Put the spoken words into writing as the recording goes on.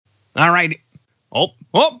All right. Oh,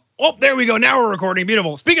 there we go. Now we're recording.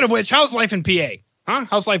 Beautiful. Speaking of which, how's life in PA? Huh?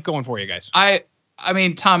 How's life going for you guys? I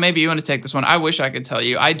mean, Tom, maybe you want to take this one. I wish I could tell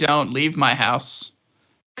you. I don't leave my house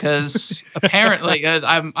because apparently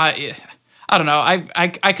I don't know.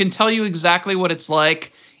 I can tell you exactly what it's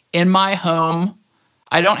like in my home.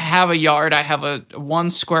 I don't have a yard. I have a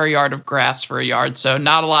 1 square yard of grass for a yard, so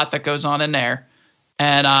not a lot that goes on in there.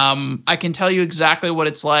 And I can tell you exactly what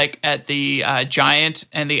it's like at the Giant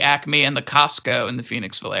and the Acme and the Costco in the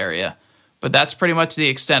Phoenixville area. But that's pretty much the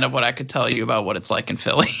extent of what I could tell you about what it's like in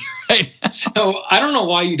Philly right now. So I don't know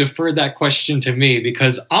why you deferred that question to me,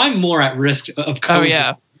 because I'm more at risk of COVID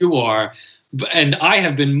than you are. And I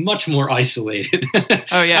have been much more isolated.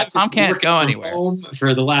 Oh, yeah. Tom can't go anywhere. Home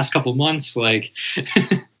for the last couple months. Like,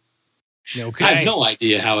 okay. I have no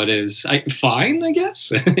idea how it is. Fine, I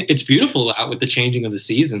guess. It's beautiful out with the changing of the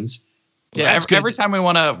seasons. Yeah, every time we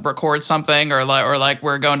want to record something or like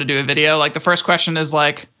we're going to do a video, like the first question is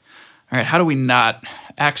like, all right, how do we not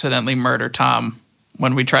accidentally murder Tom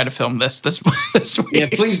when we try to film this week? Yeah,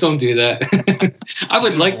 please don't do that. I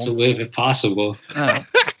would like to live if possible. Oh.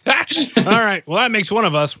 All right. Well, that makes one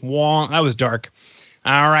of us. Wah, that was dark.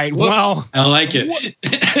 All right. Whoops. Well, I like it.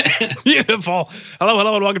 Beautiful. Hello,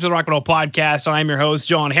 and welcome to the Rock and Roll Podcast. I'm your host,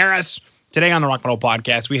 John Harris. Today on the Rock and Roll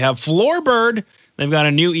Podcast, we have Floorbird. They've got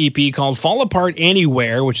a new EP called Fall Apart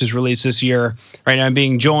Anywhere, which is released this year. Right now I'm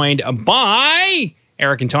being joined by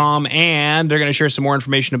Eric and Tom, and they're going to share some more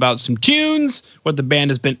information about some tunes, what the band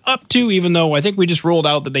has been up to, even though I think we just ruled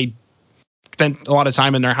out that they spent a lot of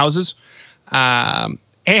time in their houses,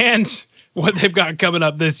 and what they've got coming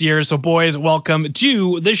up this year. So, boys, welcome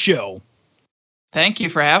to the show. Thank you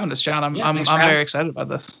for having us, John. I'm very excited about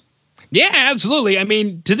this. Yeah, absolutely. I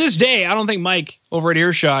mean, to this day, I don't think Mike over at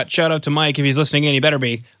Earshot, shout out to Mike if he's listening in, he better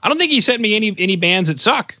be. I don't think he sent me any bands that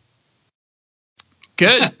suck.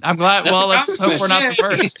 Good. I'm glad. Well, let's hope we're not the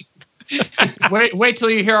first. Wait till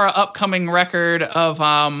you hear our upcoming record of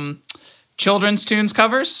children's tunes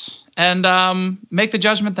covers and make the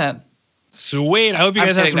judgment then. Sweet. I hope you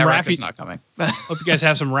guys have some Raffi. Not coming. Hope you guys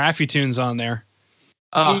have some Raffi tunes on there.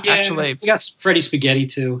 Oh, yeah, actually, we got some Freddie Spaghetti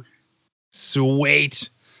too. Sweet.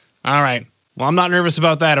 All right. Well, I'm not nervous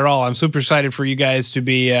about that at all. I'm super excited for you guys to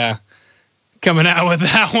be coming out with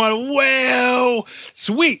that one. Well,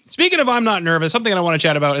 sweet. Speaking of I'm not nervous, something I want to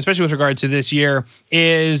chat about, especially with regard to this year,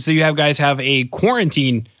 is that you guys have a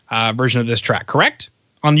quarantine version of this track, correct?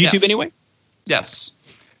 On YouTube anyway? Yes.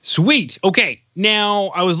 Sweet. Okay. Now,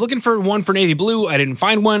 I was looking for one for Navy Blue. I didn't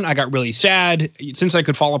find one. I got really sad. Since I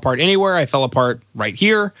could fall apart anywhere, I fell apart right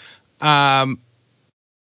here. Take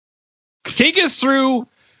us through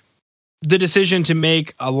the decision to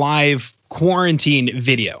make a live quarantine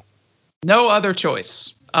video. No other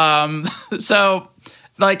choice. So,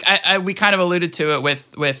 like, we kind of alluded to it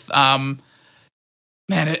with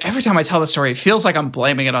man, every time I tell the story, it feels like I'm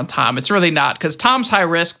blaming it on Tom. It's really not, because Tom's high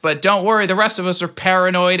risk, but don't worry, the rest of us are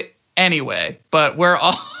paranoid anyway. But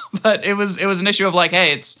but it was an issue of like,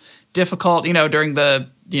 hey, it's difficult, during the,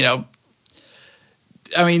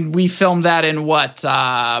 I mean, we filmed that in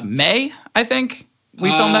May, I think we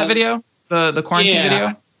filmed that video, the quarantine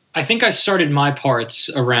video. I think I started my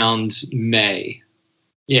parts around May.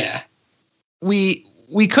 Yeah. We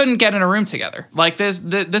couldn't get in a room together. Like this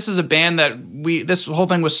is a band that this whole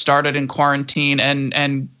thing was started in quarantine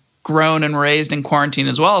and grown and raised in quarantine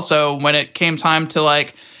as well. So when it came time to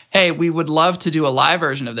like, hey, we would love to do a live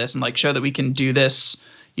version of this and like show that we can do this,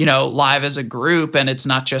 live as a group, and it's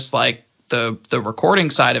not just like the recording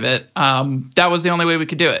side of it. That was the only way we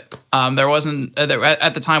could do it. There wasn't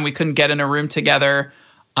at the time we couldn't get in a room together.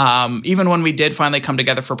 Even when we did finally come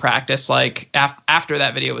together for practice, like after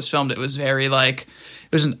that video was filmed, it was very like,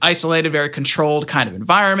 it was an isolated, very controlled kind of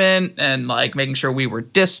environment, and like making sure we were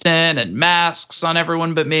distant and masks on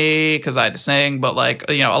everyone but me because I had to sing. But like,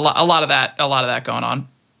 a lot of that going on.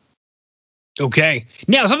 Okay.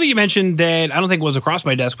 Now, something you mentioned that I don't think was across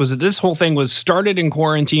my desk was that this whole thing was started in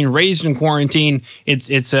quarantine, raised in quarantine.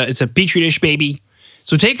 It's a petri dish baby.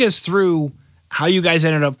 So take us through how you guys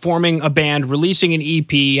ended up forming a band, releasing an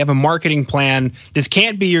EP, you have a marketing plan. This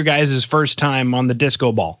can't be your guys' first time on the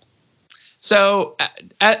disco ball. So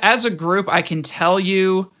as a group, I can tell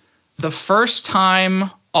you the first time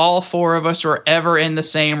all four of us were ever in the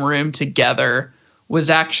same room together was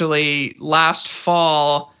actually last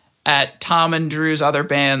fall at Tom and Drew's other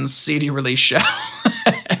band's CD release show.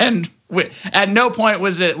 And at no point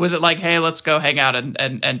was it like, hey, let's go hang out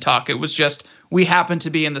and talk. It was just, we happened to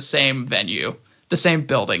be in the same venue, the same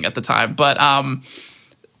building at the time. But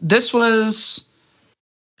this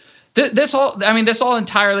all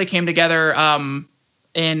entirely came together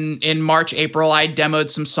in March, April, I demoed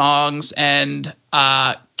some songs, and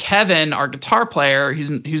Kevin, our guitar player,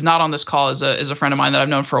 who's not on this call, is a friend of mine that I've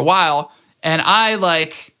known for a while, and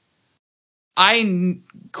I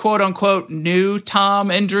quote unquote knew Tom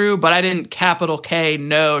and Drew, but I didn't capital K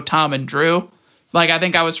know Tom and Drew. Like, I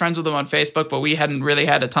think I was friends with them on Facebook, but we hadn't really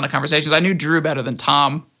had a ton of conversations. I knew Drew better than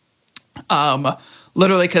Tom,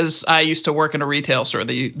 literally because I used to work in a retail store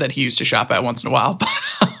that he used to shop at once in a while.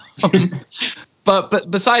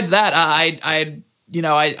 But besides that, I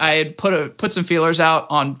had put some feelers out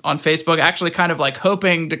on Facebook, actually kind of like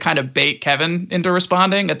hoping to kind of bait Kevin into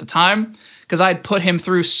responding at the time, because I'd put him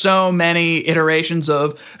through so many iterations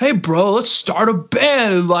of, hey, bro, let's start a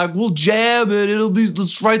band and like we'll jam and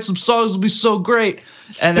let's write some songs. It'll be so great.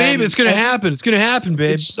 And babe, it's gonna happen. It's gonna happen,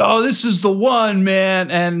 babe. So this is the one,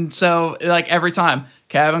 man. And so like every time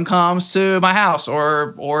Kevin comes to my house,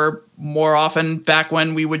 or more often back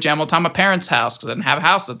when we would jam all the time at my parents' house because I didn't have a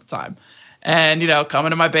house at the time. And, come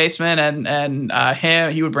into my basement and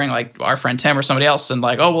he would bring like our friend Tim or somebody else and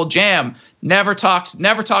like, oh, we'll jam. Never talk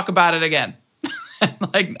about it again.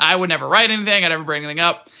 Like, I would never write anything. I'd never bring anything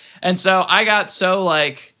up. And so I got so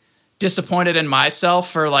like disappointed in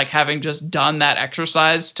myself for like having just done that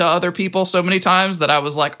exercise to other people so many times that I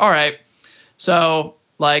was like, all right, so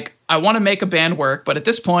like I want to make a band work. But at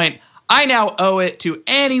this point, I now owe it to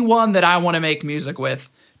anyone that I want to make music with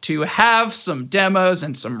to have some demos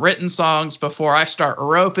and some written songs before I start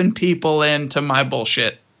roping people into my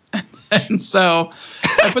bullshit. And so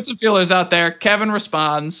I put some feelers out there. Kevin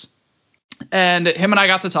responds, and him and I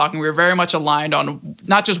got to talking. We were very much aligned on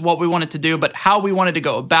not just what we wanted to do, but how we wanted to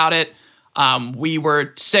go about it. We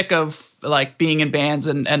were sick of like being in bands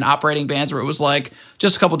and operating bands where it was like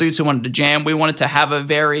just a couple dudes who wanted to jam. We wanted to have a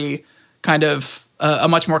very kind of a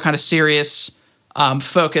much more kind of serious,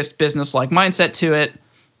 focused business-like mindset to it.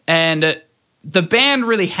 And the band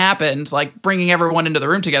really happened, like bringing everyone into the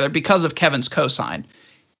room together, because of Kevin's cosign.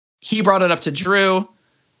 He brought it up to Drew.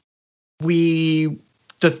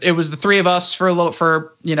 It was the three of us for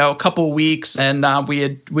a couple weeks, and we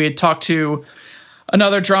had talked to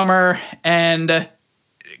another drummer, and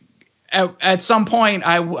at some point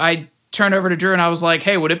I turned over to Drew and I was like,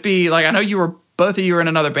 hey, would it be like, I know both of you were in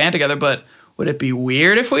another band together, but would it be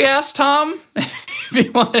weird if we asked Tom if he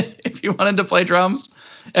wanted to play drums?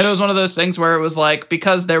 And it was one of those things where it was like,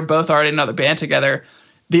 because they're both already in another band together,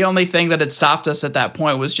 the only thing that had stopped us at that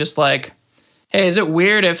point was just like, hey, is it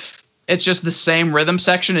weird if it's just the same rhythm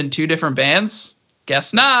section in two different bands?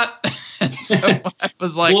 Guess not. And so I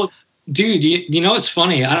was like, well, dude, you know what's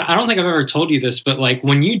funny? I don't think I've ever told you this, but like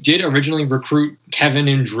when you did originally recruit Kevin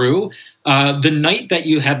and Drew, the night that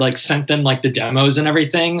you had like sent them like the demos and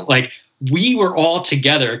everything, like we were all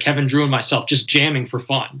together, Kevin, Drew, and myself, just jamming for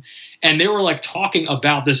fun. And they were like talking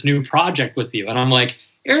about this new project with you. And I'm like,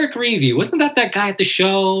 Eric Reevey, wasn't that guy at the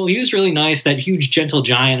show? He was really nice, that huge, gentle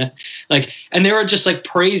giant. Like, and they were just like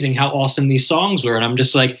praising how awesome these songs were. And I'm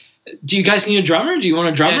just like, do you guys need a drummer? Do you want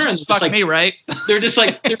a drummer? Yeah, just fuck like, me, right? They're just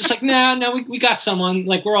like, no, we got someone.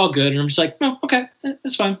 Like, we're all good. And I'm just like, no, okay,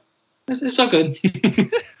 it's fine. It's all good.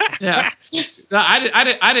 Yeah,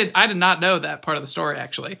 I did not know that part of the story,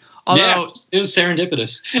 actually. Although yeah, it was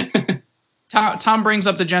serendipitous. Tom brings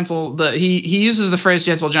up he uses the phrase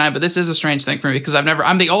gentle giant, but this is a strange thing for me because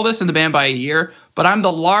I'm the oldest in the band by a year, but I'm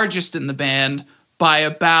the largest in the band by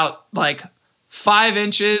about like 5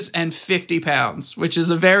 inches and 50 pounds, which is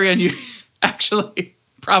a very unusual, actually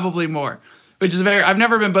probably more, which is I've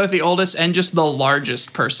never been both the oldest and just the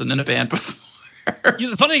largest person in a band before.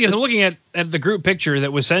 The funny thing is, I'm looking at the group picture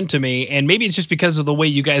that was sent to me, and maybe it's just because of the way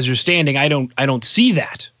you guys are standing. I don't see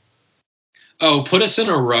that. Oh, put us in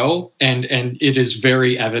a row, and it is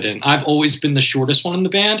very evident. I've always been the shortest one in the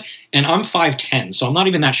band, and I'm 5'10", so I'm not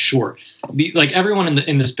even that short. Like everyone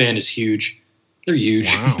in this band is huge. They're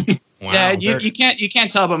huge. Wow. Yeah, you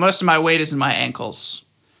can't tell, but most of my weight is in my ankles.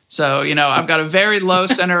 So I've got a very low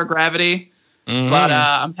center of gravity, but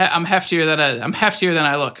I'm heftier than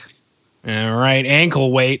I look. All right,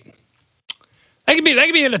 ankle weight. That could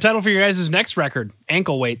be in the title for your guys' next record,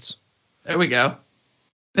 Ankle Weights. There we go.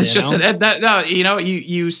 It's you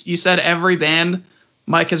said every band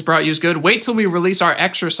Mike has brought you is good. Wait till we release our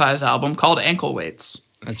exercise album called Ankle Weights.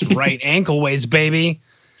 That's right, Ankle Weights, baby.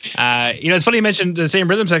 It's funny you mentioned the same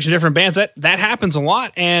rhythm section, different bands. That happens a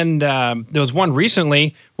lot, and there was one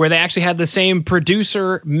recently where they actually had the same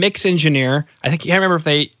producer, mix engineer. I can't remember if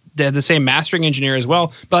they had the same mastering engineer as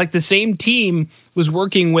well, but like the same team was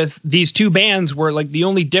working with these two bands where like the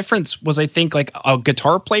only difference was I think like a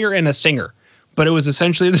guitar player and a singer. But it was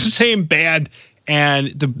essentially the same band. And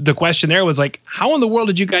the question there was like, how in the world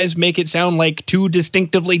did you guys make it sound like two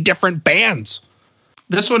distinctively different bands?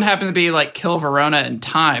 This one happened to be like Kill Verona and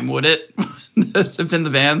Time, would it? Those have been the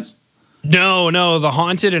bands. No, The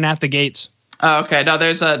Haunted and At the Gates. Oh, okay. No,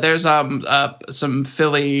 there's some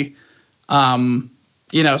Philly, some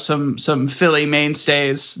Philly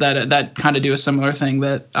mainstays that kind of do a similar thing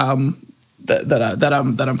that I'm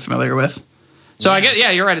familiar with. So I guess,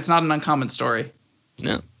 yeah, you're right. It's not an uncommon story.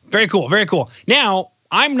 No. Very cool. Very cool. Now,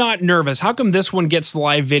 I'm not nervous. How come this one gets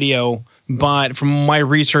live video, but from my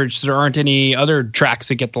research, there aren't any other tracks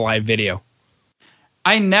that get the live video?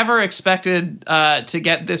 I never expected to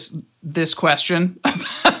get this question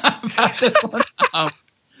about this one.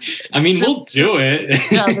 We'll do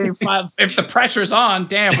it. Yeah, if the pressure's on,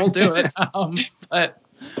 damn, we'll do it. But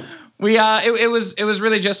we it was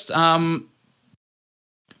really just I'm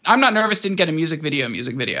Not Nervous didn't get a music video.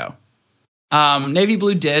 Navy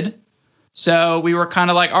Blue did. So we were kind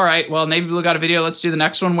of like, all right, well, Navy Blue got a video. Let's do the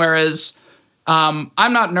next one. Whereas I'm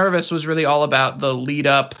Not Nervous was really all about the lead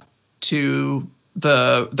up to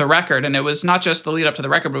the record. And it was not just the lead up to the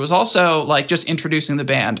record, but it was also like just introducing the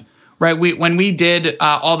band, right? When we did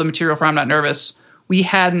all the material for I'm Not Nervous, we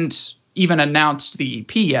hadn't even announced the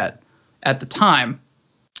EP yet at the time.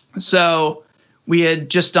 So we had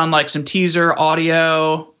just done like some teaser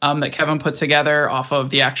audio that Kevin put together off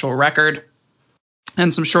of the actual record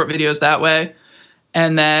and some short videos that way.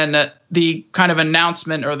 And then the kind of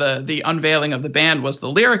announcement or the unveiling of the band was the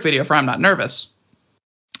lyric video for I'm Not Nervous.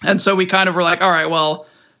 And so we kind of were like, all right, well,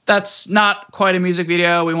 that's not quite a music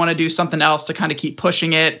video. We want to do something else to kind of keep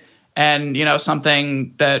pushing it. And,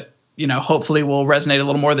 something that, hopefully will resonate a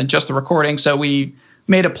little more than just the recording. So we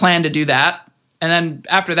made a plan to do that. And then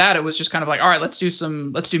after that, it was just kind of like, all right, let's do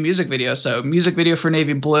music videos. So music video for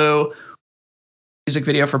Navy Blue, music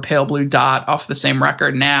video for Pale Blue Dot off the same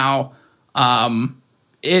record now.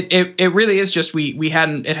 It really is just it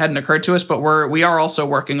hadn't occurred to us, but we are also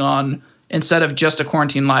working on, instead of just a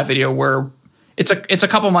Quarantine live video, it's a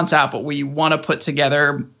couple months out, but we want to put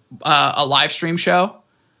together a live stream show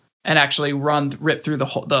and actually rip through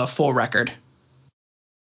the full record.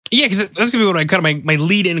 Yeah, because that's gonna be what I kind of my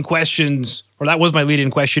lead-in questions, or that was my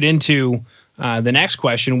lead-in question into the next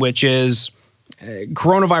question, which is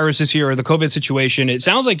coronavirus this year, or the COVID situation. It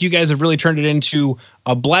sounds like you guys have really turned it into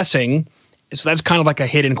a blessing. So that's kind of like a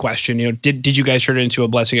hidden question. Did you guys turn it into a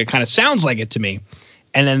blessing? It kind of sounds like it to me.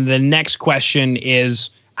 And then the next question is,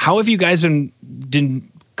 how have you guys been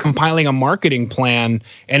compiling a marketing plan?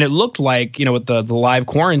 And it looked like, with the live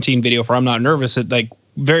quarantine video for I'm Not Nervous, it like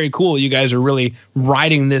very cool. You guys are really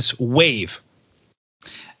riding this wave.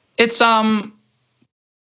 It's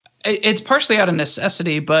partially out of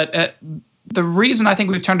necessity, but the reason I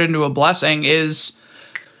think we've turned it into a blessing is,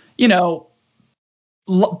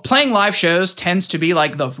 playing live shows tends to be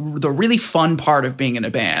like the really fun part of being in a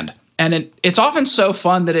band. And it's often so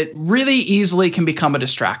fun that it really easily can become a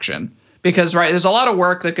distraction because, right, there's a lot of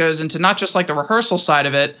work that goes into not just like the rehearsal side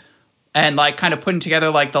of it and like kind of putting together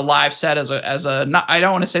like the live set as a not, I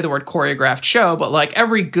don't want to say the word choreographed show, but like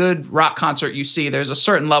every good rock concert you see, there's a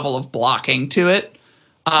certain level of blocking to it.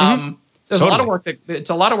 There's a lot of work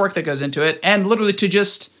that goes into it, and literally to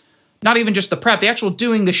just not even just the prep, the actual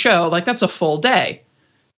doing the show, like that's a full day.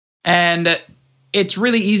 And it's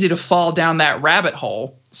really easy to fall down that rabbit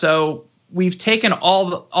hole. So we've taken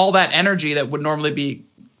all that energy that would normally be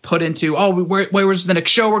put into, where's the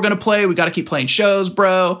next show we're going to play? We got to keep playing shows,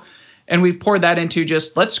 bro. And we've poured that into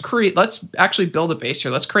just, let's actually build a base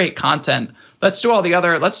here. Let's create content. Let's do all the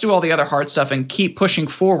other hard stuff and keep pushing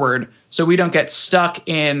forward so we don't get stuck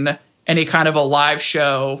in any kind of a live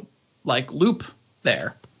show like loop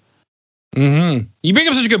there. Mm-hmm. You bring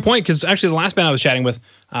up such a good point, because actually the last band I was chatting with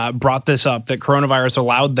brought this up, that coronavirus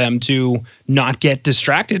allowed them to not get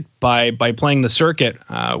distracted by playing the circuit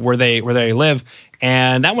where they live.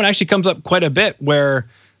 And that one actually comes up quite a bit, where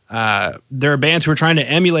there are bands who are trying to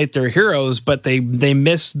emulate their heroes, but they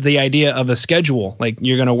miss the idea of a schedule. Like,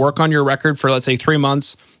 you're going to work on your record for, let's say, 3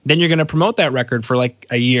 months, then you're going to promote that record for like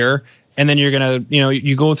a year, and then you're going to,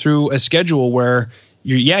 you go through a schedule where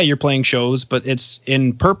you're playing shows, but it's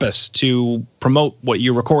in purpose to promote what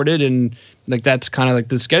you recorded. And like, that's kind of like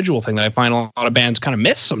the schedule thing that I find a lot of bands kind of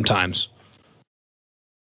miss sometimes.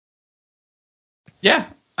 Yeah.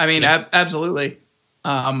 I mean, absolutely.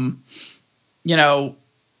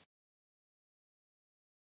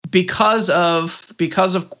 Because of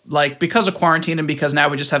quarantine, and because now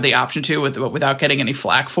we just have the option to without getting any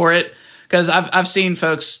flack for it. Because I've seen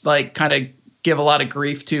folks like kind of give a lot of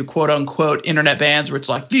grief to quote unquote internet bands where it's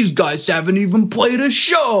like, these guys haven't even played a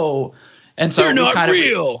show, and so they're not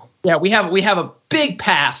real. Yeah, we have a big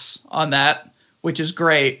pass on that, which is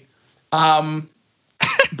great.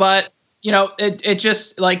 But it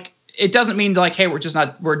just like it doesn't mean like, hey,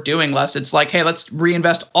 we're doing less. It's like, hey, let's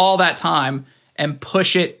reinvest all that time and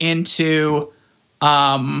push it into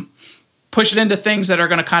things that are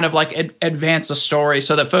going to kind of like advance a story,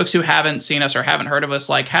 so that folks who haven't seen us or haven't heard of us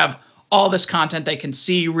like have all this content they can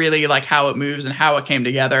see really like how it moves and how it came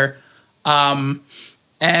together.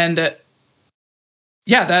 And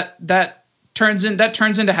yeah, that turns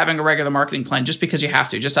into having a regular marketing plan just because you have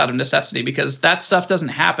to, just out of necessity, because that stuff doesn't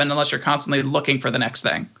happen unless you're constantly looking for the next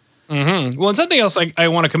thing. Mm-hmm. Well, and something else I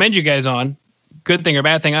want to commend you guys on, good thing or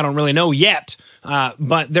bad thing, I don't really know yet.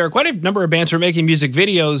 But there are quite a number of bands who are making music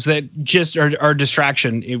videos that just are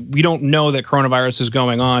distraction. We don't know that coronavirus is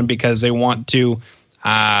going on because they want to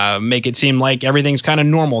make it seem like everything's kind of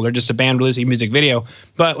normal. They're just a band releasing a music video.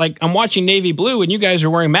 But like, I'm watching Navy Blue and you guys are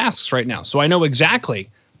wearing masks right now. So I know exactly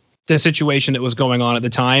the situation that was going on at the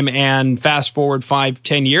time. And fast forward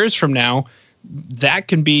 5-10 years from now, that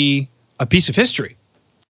can be a piece of history.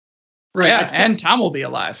 Right. Yeah, and Tom will be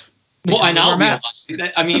alive. Well, I know.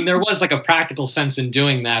 I mean, there was like a practical sense in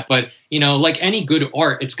doing that, but you know, like any good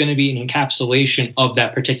art, it's going to be an encapsulation of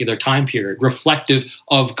that particular time period, reflective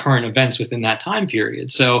of current events within that time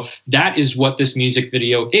period. So that is what this music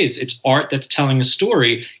video is. It's art that's telling a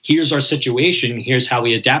story. Here's our situation. Here's how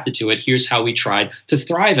we adapted to it. Here's how we tried to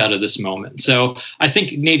thrive out of this moment. So I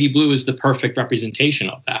think Navy Blue is the perfect representation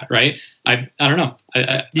of that, right? I don't know.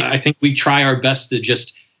 I think we try our best to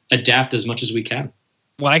just adapt as much as we can.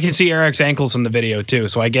 Well, I can see Eric's ankles in the video too,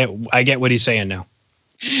 so I get what he's saying now.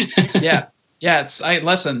 Yeah.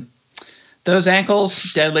 Listen, those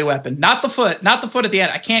ankles, deadly weapon. Not the foot at the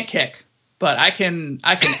end. I can't kick, but I can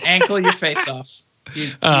ankle your face off.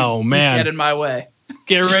 You get in my way.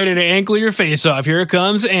 Get ready to ankle your face off. Here it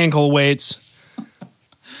comes, ankle weights.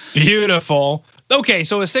 Beautiful. Okay,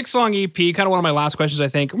 so a 6-song EP, kind of one of my last questions, I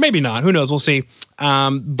think. Or maybe not. Who knows? We'll see.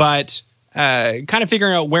 But kind of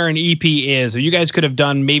figuring out where an EP is. You guys could have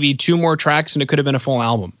done maybe 2 more tracks and it could have been a full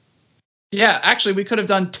album. Yeah, actually, we could have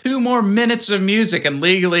done 2 more minutes of music and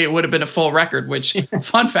legally it would have been a full record, which,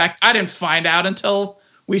 fun fact, I didn't find out until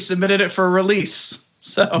we submitted it for release.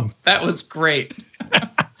 So that was great.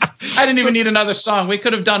 I didn't even need another song. We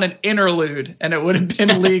could have done an interlude and it would have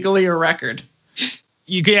been legally a record.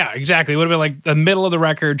 Yeah, exactly. It would have been like the middle of the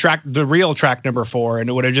record track, the real track number 4, and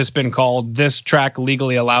it would have just been called "This Track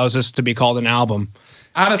Legally Allows Us to Be Called an Album."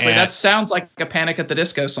 Honestly, that sounds like a Panic at the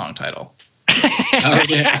Disco song title. Oh,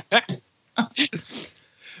 yeah.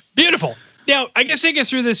 Beautiful. Now, I guess take us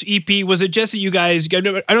through this EP. Was it just that you guys, I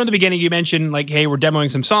know in the beginning you mentioned like, hey, we're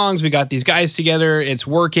demoing some songs. We got these guys together. It's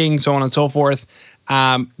working, so on and so forth.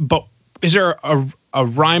 But is there a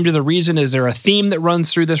rhyme to the reason? Is there a theme that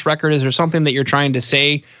runs through this record? Is there something that you're trying to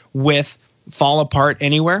say with Fall Apart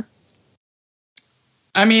Anywhere?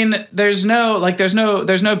 I mean, there's no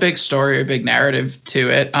big story or big narrative to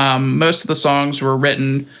it. Most of the songs were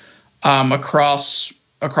written across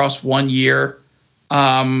 1 year.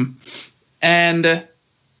 And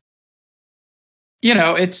you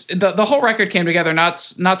know, it's the whole record came together not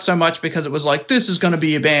so much because it was like, this is going to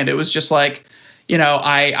be a band. It was just like, you know,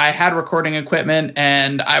 I had recording equipment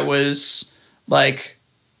and I was like,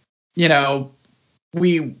 you know,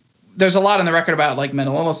 there's a lot in the record about like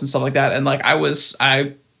mental illness and stuff like that. And like, I was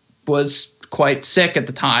quite sick at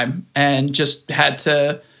the time and just had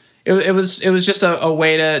to, it was just a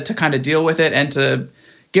way to kind of deal with it and to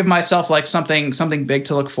give myself like something big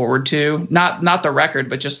to look forward to. Not the record,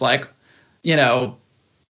 but just like, you know,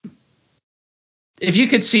 if you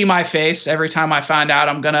could see my face every time I find out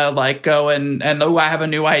I'm going to like go and I have a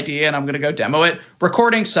new idea and I'm going to go demo it.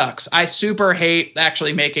 Recording sucks. I super hate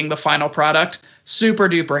actually making the final product. Super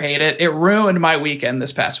duper hate it. It ruined my weekend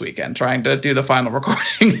this past weekend trying to do the final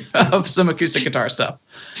recording of some acoustic guitar stuff.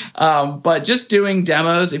 But just doing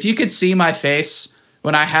demos, if you could see my face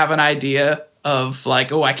when I have an idea of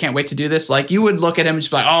like, oh, I can't wait to do this. Like you would look at him and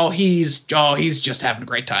just be like, oh, he's just having a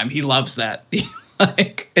great time. He loves that.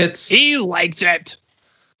 Like he likes it.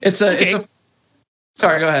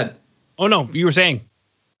 Sorry, go ahead. Oh no, you were saying.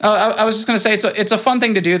 I was just going to say it's a fun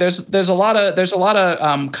thing to do. There's a lot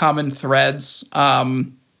of common threads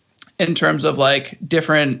in terms of like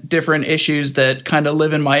different issues that kind of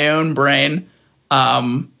live in my own brain.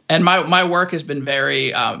 And my work has been very,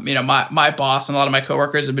 you know, my boss and a lot of my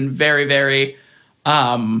coworkers have been very, very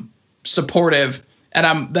supportive.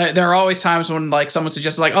 And there are always times when like someone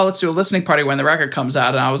suggests like, oh, let's do a listening party when the record comes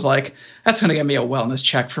out. And I was like, that's going to get me a wellness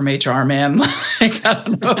check from HR, man. Like, I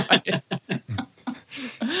don't know.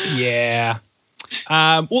 Yeah.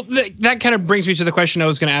 Well, that kind of brings me to the question I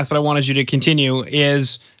was going to ask, but I wanted you to continue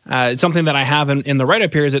is something that I have in the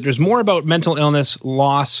write-up here is that there's more about mental illness,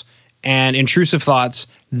 loss, and Intrusive Thoughts,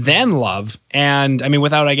 then Love. And I mean,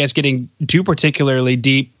 without, I guess, getting too particularly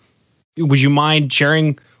deep, would you mind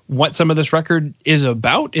sharing what some of this record is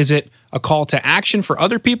about? Is it a call to action for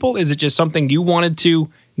other people? Is it just something you wanted to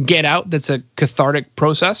get out that's a cathartic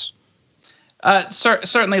process?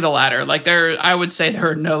 Certainly the latter. Like I would say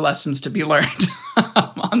there are no lessons to be learned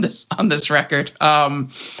on this record.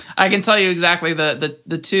 I can tell you exactly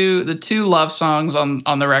the two love songs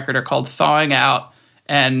on the record are called Thawing Out,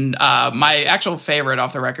 and my actual favorite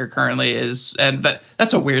off the record currently is, and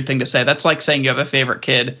that's a weird thing to say. That's like saying you have a favorite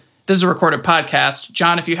kid. This is a recorded podcast.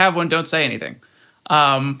 John, if you have one, don't say anything.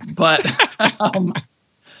 But I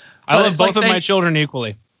love both of my children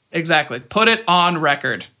equally. Exactly. Put it on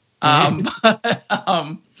record. No,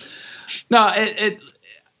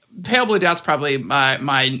 Pale Blue Dot's probably my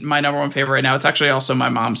number one favorite right now. It's actually also my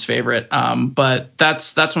mom's favorite. But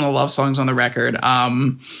that's one of the love songs on the record. I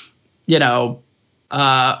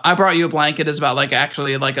Brought You a Blanket is about like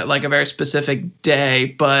a very specific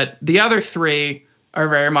day, but the other three are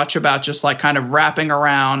very much about just like kind of wrapping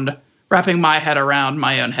my head around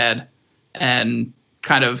my own head and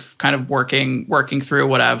kind of working through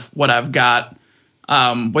what I've got.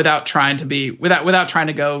 Without trying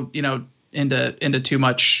to go, into too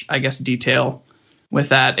much, I guess, detail with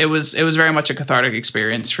that. It was very much a cathartic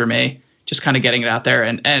experience for me, just kind of getting it out there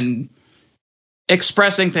and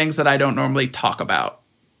expressing things that I don't normally talk about.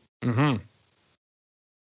 Mm-hmm.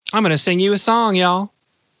 I'm going to sing you a song, y'all.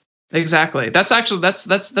 Exactly. That's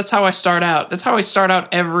how I start out. That's how I start out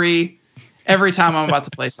every time I'm about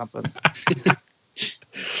to play something.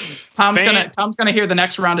 Tom's gonna hear the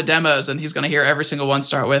next round of demos, and he's gonna hear every single one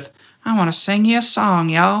start with, "I want to sing you a song,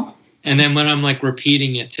 y'all." And then when I'm like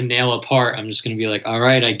repeating it to nail a part, I'm just gonna be like, "All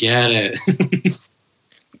right, I get it."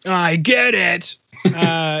 I get it.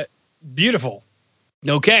 Beautiful.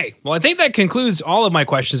 Okay. Well, I think that concludes all of my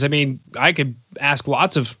questions. I mean, I could ask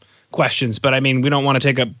lots of questions, but I mean, we don't want to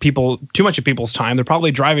take up too much of people's time. They're probably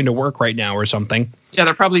driving to work right now or something. Yeah,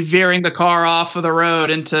 they're probably veering the car off of the road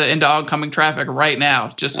into oncoming traffic right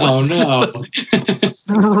now.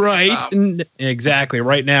 Right. Exactly,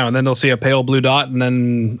 right now. And then they'll see a pale blue dot, and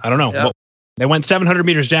then I don't know. Yep. Well, they went 700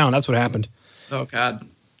 meters down. That's what happened. Oh God.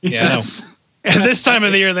 Yeah. At this time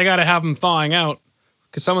of the year, they got to have them thawing out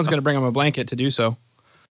because someone's going to bring them a blanket to do so.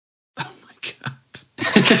 Oh my God.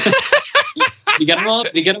 You get them all.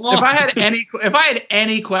 If I had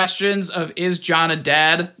any questions of is John a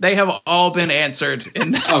dad, they have all been answered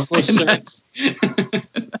in that. Oh, for sure. It's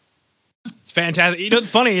fantastic. You know what's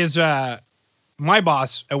funny is my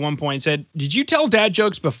boss at one point said, "Did you tell dad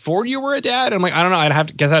jokes before you were a dad?" I'm like, I don't know. I have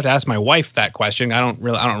to ask my wife that question. I don't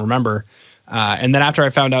remember. And then after I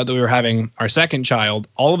found out that we were having our second child,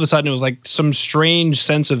 all of a sudden it was like some strange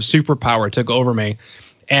sense of superpower took over me.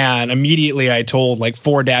 And immediately I told like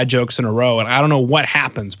 4 dad jokes in a row. And I don't know what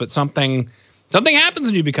happens, but something happens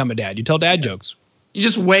when you become a dad. You tell dad jokes. You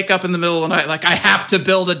just wake up in the middle of the night like, I have to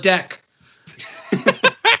build a deck.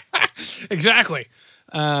 Exactly.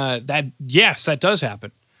 That does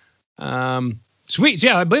happen. Sweet.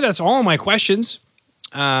 Yeah, I believe that's all of my questions.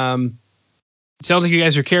 It sounds like you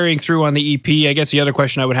guys are carrying through on the EP. I guess the other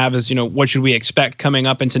question I would have is, what should we expect coming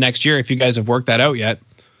up into next year if you guys have worked that out yet?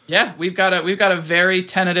 Yeah, we've got a very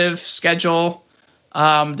tentative schedule.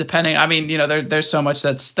 Depending, I mean, there's so much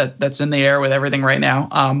that's in the air with everything right now.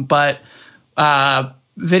 But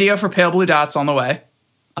video for Pale Blue Dot's on the way.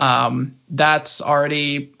 That's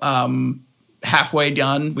already halfway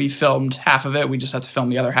done. We filmed half of it. We just have to film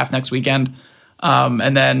the other half next weekend.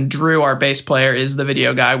 And then Drew, our bass player, is the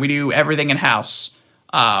video guy. We do everything in house.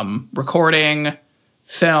 Recording,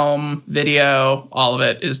 film, video, all of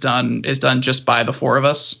it is done just by the 4 of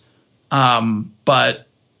us. But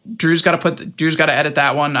Drew's got to edit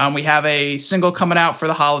that one. We have a single coming out for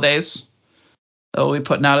the holidays that we'll be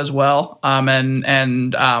putting out as well. I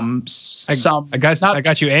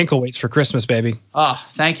got you ankle weights for Christmas, baby. Oh,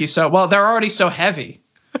 thank you. They're already so heavy.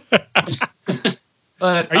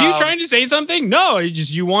 But are you trying to say something? No,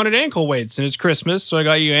 you wanted ankle weights and it's Christmas, so I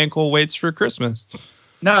got you ankle weights for Christmas.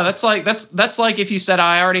 No, that's like if you said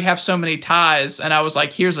I already have so many ties, and I was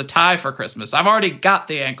like, here's a tie for Christmas. I've already got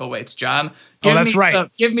the ankle weights, John.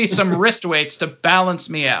 Give me some wrist weights to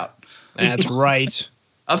balance me out. That's right.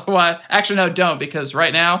 Otherwise, actually, no, don't, because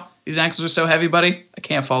right now these ankles are so heavy, buddy. I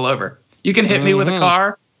can't fall over. You can hit me with a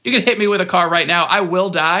car. You can hit me with a car right now. I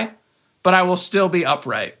will die, but I will still be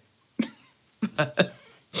upright.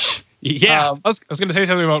 Yeah, I was going to say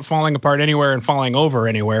something about falling apart anywhere and falling over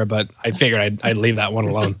anywhere, but I figured I'd leave that one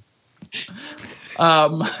alone.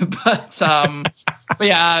 But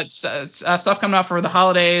yeah, stuff coming out for the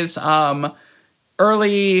holidays.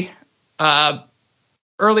 Early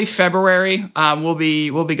early February, we'll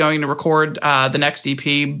be going to record the next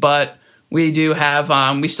EP, but we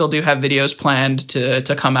still do have videos planned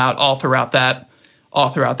to come out all throughout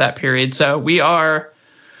that period. So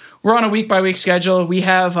we're on a week by week schedule. We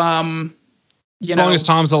have as long as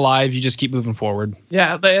Tom's alive, you just keep moving forward.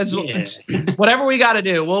 Yeah, it's whatever we got to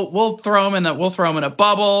do. We'll throw him in a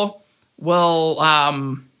bubble. We'll I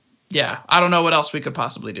don't know what else we could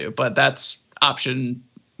possibly do, but that's option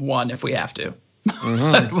one if we have to.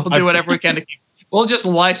 Mm-hmm. We'll do whatever we can to keep. We'll just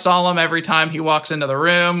Lysol him every time he walks into the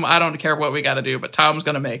room. I don't care what we got to do, but Tom's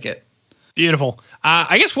going to make it. Beautiful.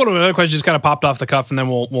 I guess one of the other questions just kind of popped off the cuff, and then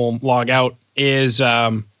we'll log out. Is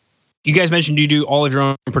you guys mentioned you do all of your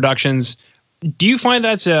own productions. Do you find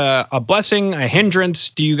that's a blessing, a hindrance?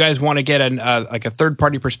 Do you guys want to get a third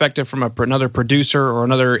party perspective from another producer or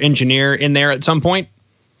another engineer in there at some point?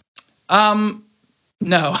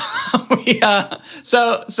 No.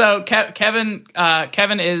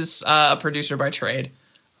 Kevin is a producer by trade.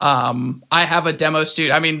 I have a demo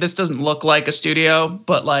studio. I mean, this doesn't look like a studio,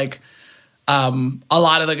 but like a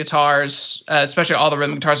lot of the guitars, especially all the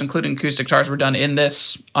rhythm guitars, including acoustic guitars, were done in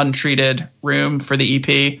this untreated room for the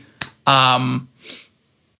EP.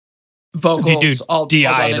 Vocals, all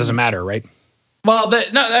DI, it doesn't matter, right? Well,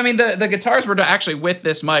 the guitars were actually with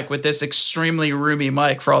this mic, with this extremely roomy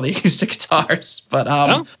mic for all the acoustic guitars. But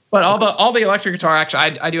all the electric guitar,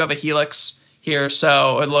 actually, I do have a Helix here,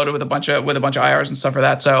 so loaded with a bunch of IRs and stuff for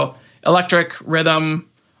that. So electric, rhythm,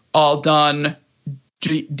 all done,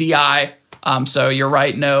 DI. So you're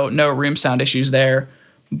right, no room sound issues there.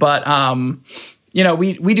 But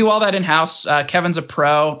we do all that in house. Kevin's a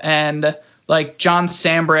pro, and like John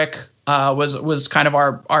Sambrick was kind of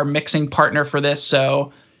our mixing partner for this.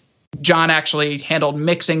 So John actually handled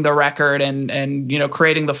mixing the record and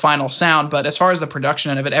creating the final sound. But as far as the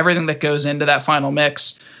production of it, everything that goes into that final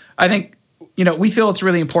mix, I think we feel it's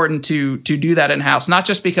really important to do that in house, not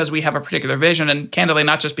just because we have a particular vision, and candidly,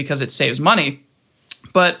 not just because it saves money,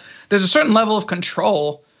 but there's a certain level of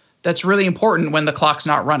control that's really important when the clock's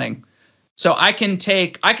not running. So I can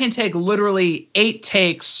take literally 8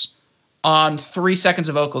 takes on 3 seconds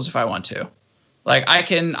of vocals if I want to. Like I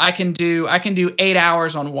can do 8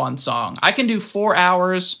 hours on one song. I can do 4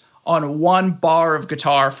 hours on one bar of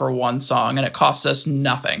guitar for one song, and it costs us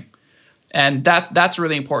nothing. And that's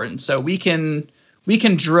really important. So we can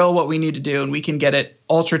drill what we need to do, and we can get it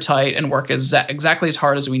ultra tight and work exactly as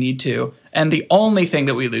hard as we need to. And the only thing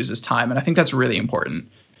that we lose is time, and I think that's really important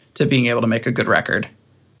to being able to make a good record.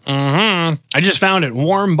 Mm-hmm. I just found it.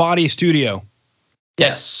 Warm Body Studio.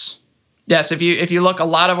 Yes. If you look, a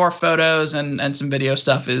lot of our photos and some video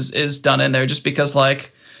stuff is done in there, just because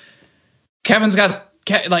like Kevin's got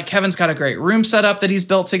a great room set up that he's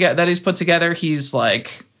put together. He's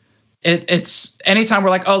like, it's anytime we're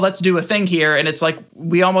like, oh, let's do a thing here, and it's like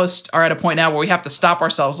we almost are at a point now where we have to stop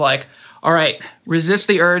ourselves, like, all right, resist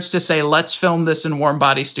the urge to say let's film this in Warm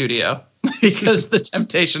Body Studio because the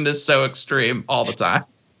temptation is so extreme all the time.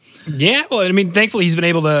 Yeah, well, I mean, thankfully he's been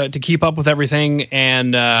able to keep up with everything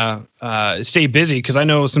and stay busy, because I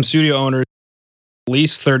know some studio owners at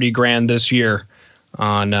least $30,000 this year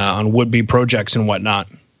on would-be projects and whatnot.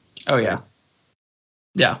 Oh yeah,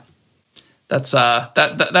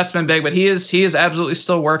 that's been big. But he is absolutely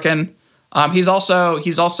still working. He's also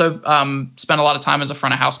spent a lot of time as a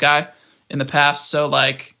front of house guy in the past, so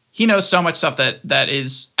like he knows so much stuff that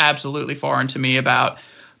is absolutely foreign to me about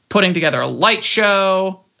putting together a light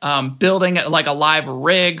show. Building like a live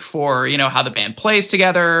rig for, how the band plays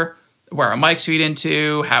together, where a mic's feed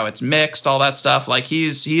into, how it's mixed, all that stuff. Like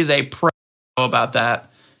he's a pro about that.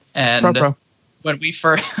 And pro. when we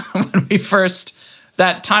first,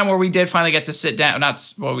 that time where we did finally get to sit down,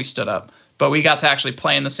 we stood up, but we got to actually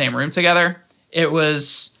play in the same room together. It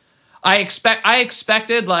was, I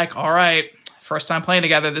expected like, all right, first time playing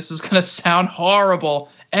together, this is going to sound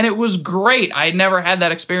horrible. And it was great. I had never had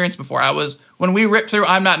that experience before. When we ripped through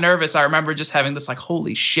I'm Not Nervous, I remember just having this like,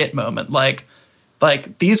 holy shit moment. Like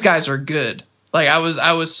these guys are good. Like I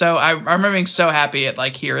remember being so happy at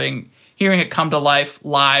like hearing it come to life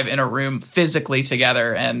live in a room physically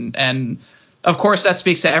together. And of course that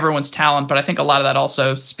speaks to everyone's talent, but I think a lot of that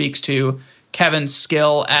also speaks to Kevin's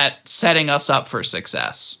skill at setting us up for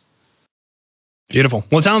success. Beautiful.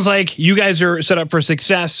 Well, it sounds like you guys are set up for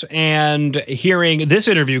success, and hearing this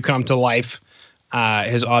interview come to life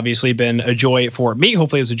has obviously been a joy for me.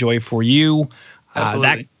 Hopefully it was a joy for you.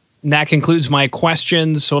 Absolutely. That concludes my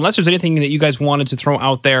questions. So unless there's anything that you guys wanted to throw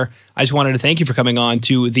out there, I just wanted to thank you for coming on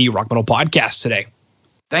to the Rock Metal Podcast today.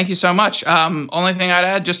 Thank you so much. Only thing I'd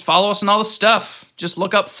add, just follow us on all the stuff. Just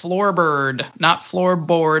look up Floorbird, not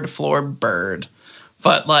floorboard, Floorbird.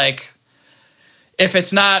 But like, if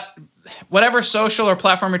it's not whatever social or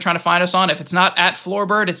platform you're trying to find us on, if it's not at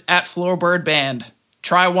Floorbird, it's at Floorbird Band.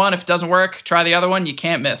 Try one. If it doesn't work, try the other one. You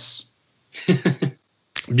can't miss.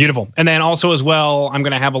 Beautiful. And then also as well, I'm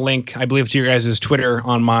going to have a link, I believe, to your guys' Twitter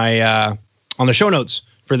on my on the show notes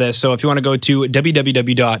for this. So if you want to go to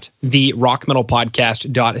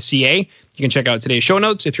www.therockmetalpodcast.ca, you can check out today's show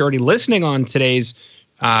notes. If you're already listening on today's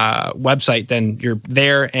website, then you're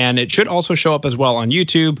there, and it should also show up as well on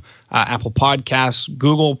YouTube, Apple Podcasts,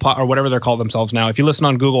 Google or whatever they're called themselves now. If you listen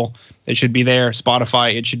on Google, it should be there.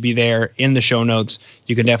 Spotify, it should be there in the show notes.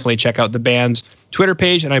 You can definitely check out the band's Twitter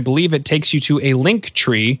page, and I believe it takes you to a link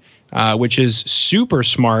tree, which is super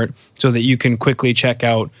smart, so that you can quickly check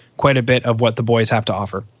out quite a bit of what the boys have to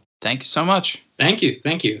offer. Thank you so much. Thank you.